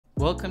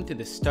Welcome to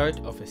the start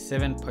of a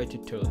 7-part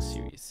tutorial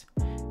series.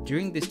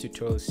 During this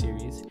tutorial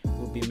series,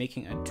 we'll be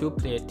making a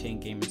 2-player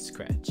tank game in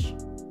Scratch.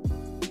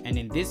 And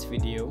in this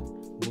video,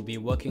 we'll be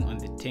working on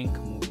the tank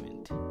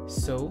movement.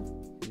 So,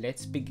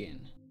 let's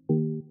begin.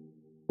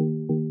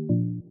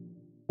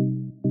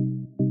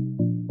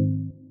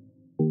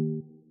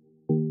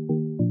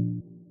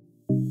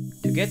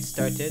 To get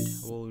started,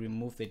 we'll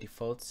remove the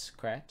default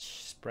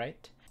Scratch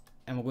sprite.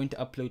 And we're going to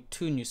upload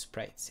 2 new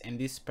sprites, and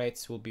these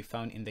sprites will be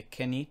found in the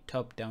Kenny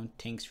top-down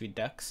tanks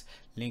redux,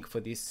 link for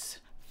this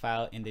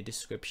file in the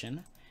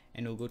description.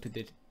 And we'll go to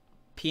the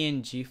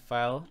PNG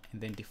file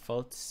and then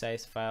default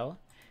size file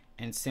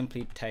and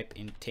simply type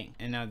in tank.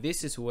 And now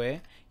this is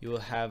where you will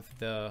have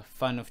the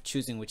fun of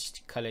choosing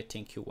which color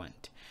tank you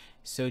want.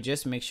 So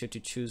just make sure to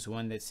choose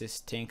one that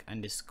says tank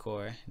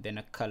underscore then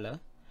a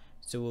color.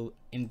 So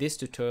in this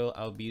tutorial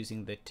I'll be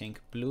using the tank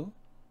blue,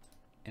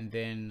 and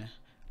then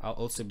I'll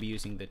also be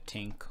using the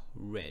tank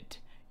red.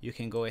 You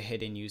can go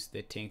ahead and use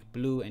the tank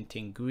blue and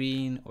tank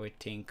green or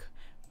tank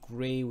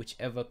gray,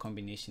 whichever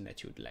combination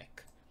that you would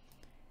like.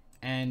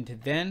 And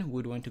then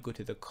we'd want to go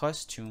to the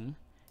costume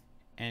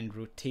and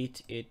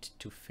rotate it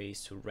to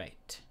face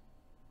right.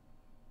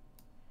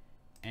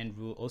 And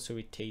we'll also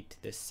rotate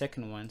the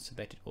second one so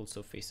that it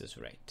also faces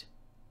right.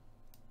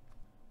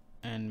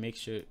 And make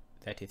sure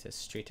that it's as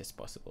straight as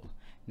possible.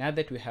 Now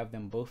that we have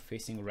them both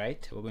facing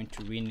right, we're going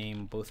to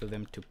rename both of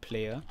them to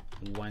player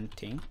 1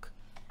 tank,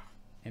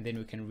 and then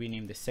we can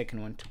rename the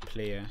second one to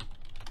player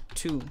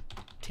 2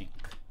 tank.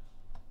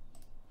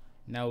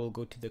 Now we'll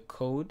go to the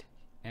code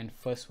and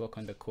first work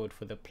on the code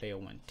for the player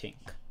 1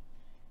 tank.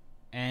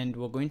 And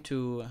we're going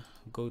to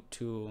go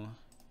to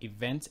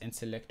events and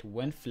select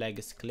when flag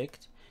is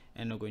clicked,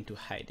 and we're going to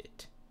hide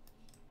it.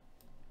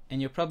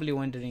 And you're probably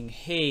wondering,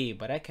 hey,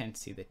 but I can't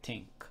see the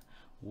tank.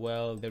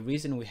 Well, the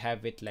reason we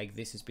have it like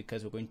this is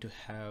because we're going to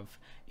have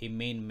a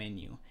main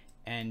menu,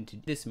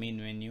 and this main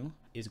menu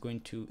is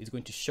going to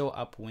show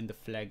up when the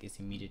flag is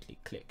immediately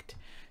clicked.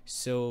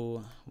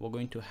 So we're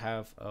going to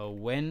have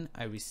when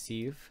I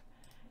receive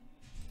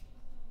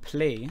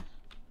play,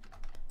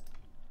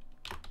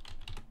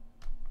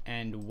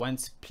 and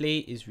once play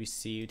is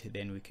received,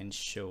 then we can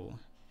show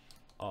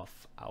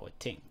off our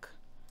tank.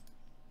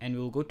 And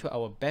we'll go to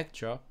our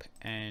backdrop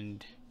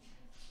and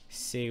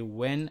say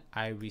when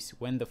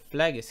the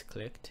flag is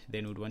clicked,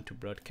 then we'd want to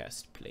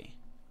broadcast play.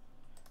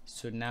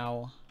 So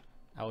now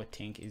our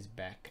tank is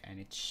back and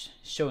it's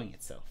showing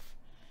itself.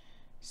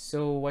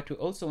 So what we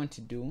also want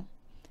to do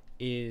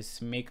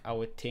is make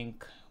our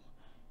tank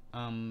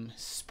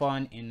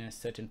spawn in a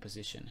certain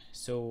position.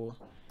 So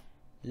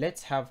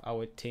let's have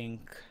our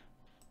tank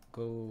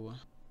go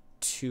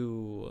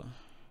to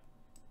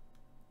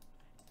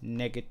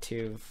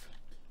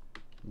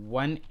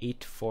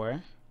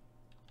 -184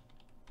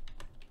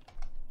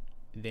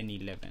 then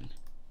 11,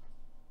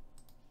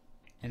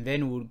 and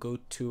then we'll go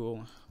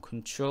to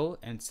control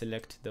and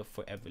select the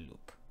forever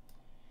loop,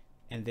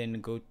 and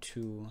then go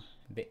to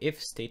the if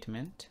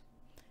statement,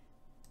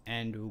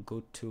 and we'll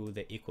go to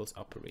the equals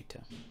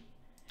operator,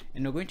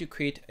 and we're going to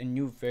create a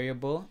new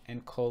variable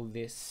and call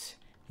this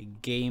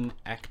game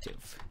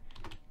active.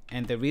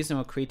 And the reason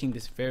we're creating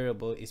this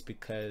variable is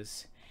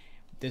because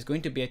there's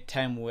going to be a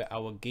time where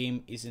our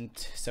game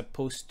isn't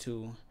supposed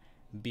to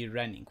be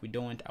running. We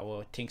don't want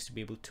our tanks to be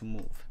able to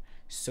move.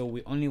 So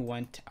we only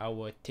want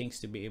our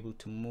tanks to be able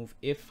to move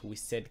if we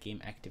set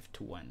game active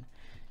to 1.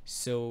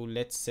 So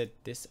let's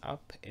set this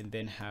up and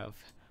then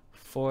have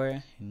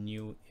 4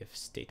 new if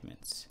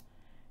statements.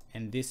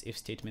 And these if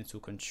statements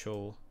will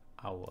control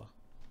our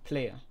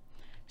player.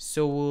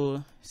 So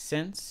we'll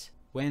sense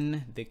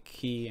when the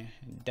key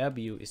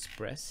W is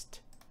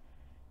pressed,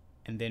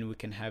 and then we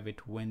can have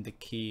it when the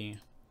key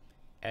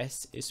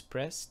S is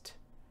pressed,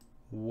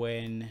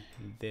 when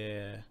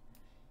the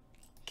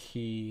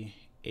key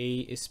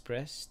A is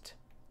pressed,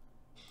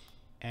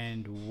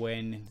 and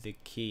when the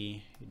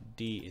key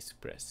D is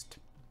pressed.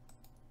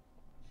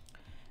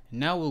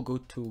 Now we'll go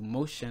to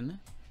motion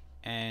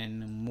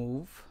and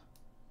move,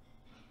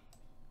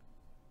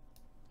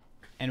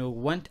 and we'll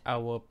want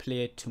our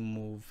player to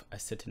move a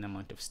certain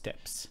amount of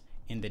steps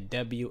in the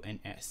W and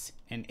S,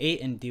 and A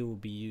and D will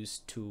be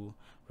used to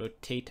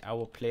rotate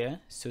our player.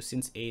 So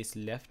since A is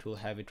left, we'll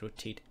have it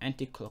rotate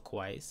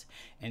anti-clockwise,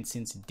 and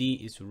since D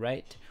is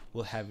right,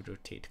 we'll have it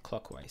rotate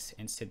clockwise,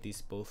 and set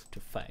these both to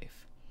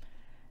 5.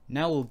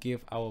 Now we'll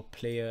give our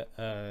player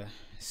a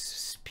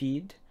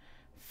speed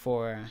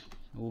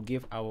we'll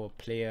give our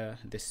player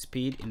the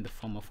speed in the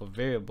form of a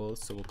variable,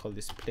 so we'll call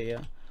this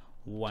player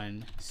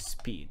 1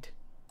 speed.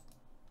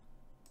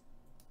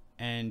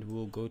 And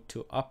we'll go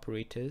to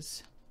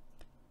operators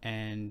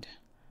and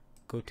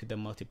go to the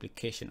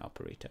multiplication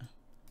operator.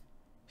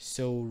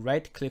 So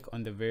right click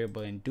on the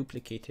variable and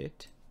duplicate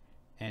it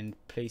and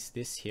place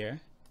this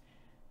here.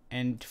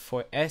 And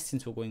for S,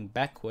 since we're going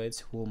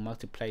backwards, we'll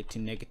multiply it to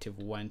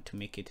 -1 to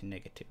make it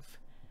negative.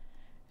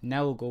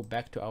 Now we'll go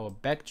back to our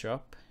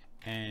backdrop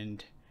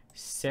and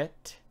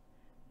set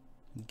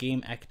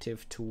game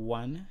active to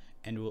 1,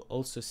 and we'll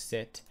also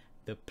set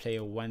the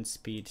player 1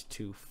 speed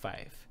to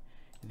 5.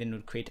 Then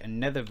we'll create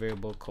another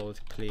variable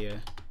called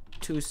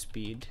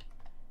player2speed,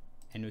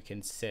 and we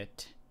can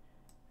set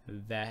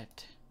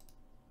that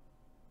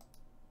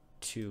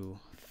to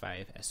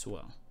 5 as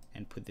well,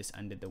 and put this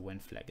under the when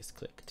flag is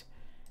clicked.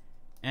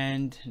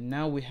 And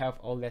now we have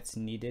all that's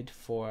needed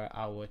for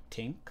our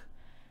tank.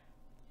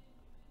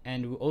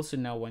 And we also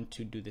now want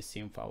to do the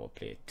same for our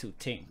player2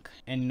 tank.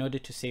 And in order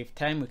to save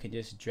time, we can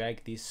just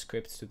drag these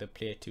scripts to the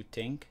player2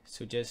 tank.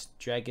 So just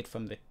drag it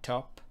from the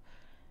top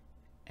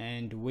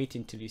and wait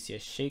until you see a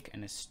shake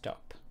and a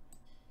stop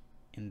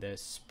in the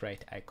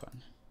sprite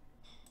icon.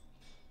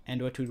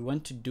 And what we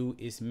want to do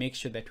is make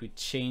sure that we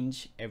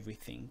change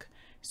everything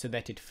so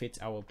that it fits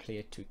our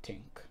player2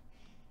 tank.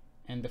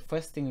 And the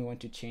first thing we want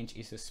to change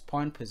is the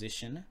spawn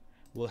position.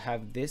 We'll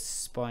have this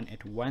spawn at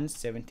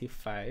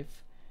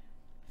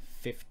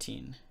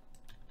 175.15,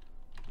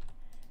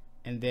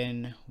 and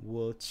then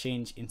we'll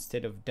change,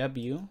 instead of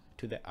W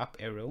to the up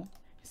arrow,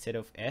 instead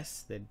of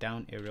S the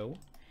down arrow,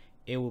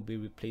 A will be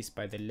replaced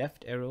by the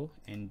left arrow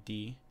and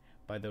D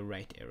by the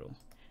right arrow.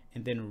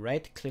 And then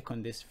right click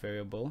on this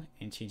variable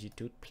and change it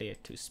to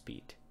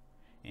player2speed,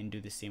 and do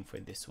the same for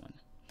this one.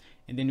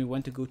 And then we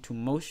want to go to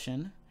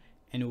motion,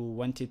 and we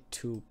want it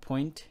to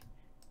point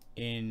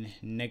in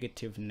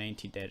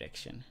 -90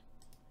 direction,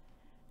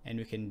 and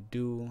we can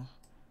do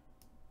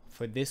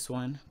for this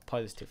one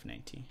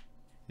 +90.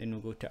 Then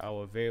we'll go to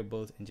our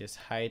variables and just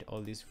hide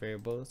all these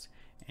variables,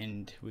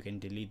 and we can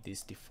delete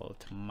this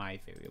default my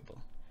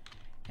variable.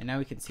 And now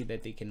we can see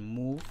that they can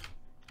move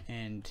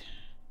and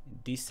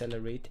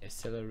decelerate,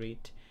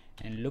 accelerate,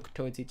 and look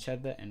towards each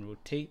other and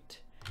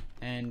rotate,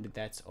 and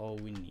that's all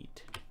we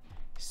need.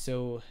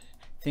 So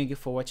thank you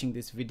for watching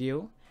this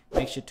video.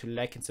 Make sure to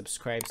like and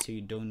subscribe so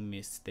you don't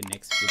miss the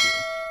next video.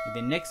 In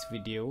the next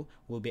video,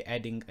 we'll be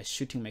adding a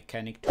shooting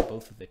mechanic to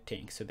both of the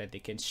tanks so that they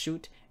can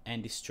shoot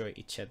and destroy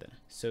each other.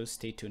 So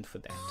stay tuned for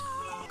that.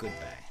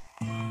 Goodbye.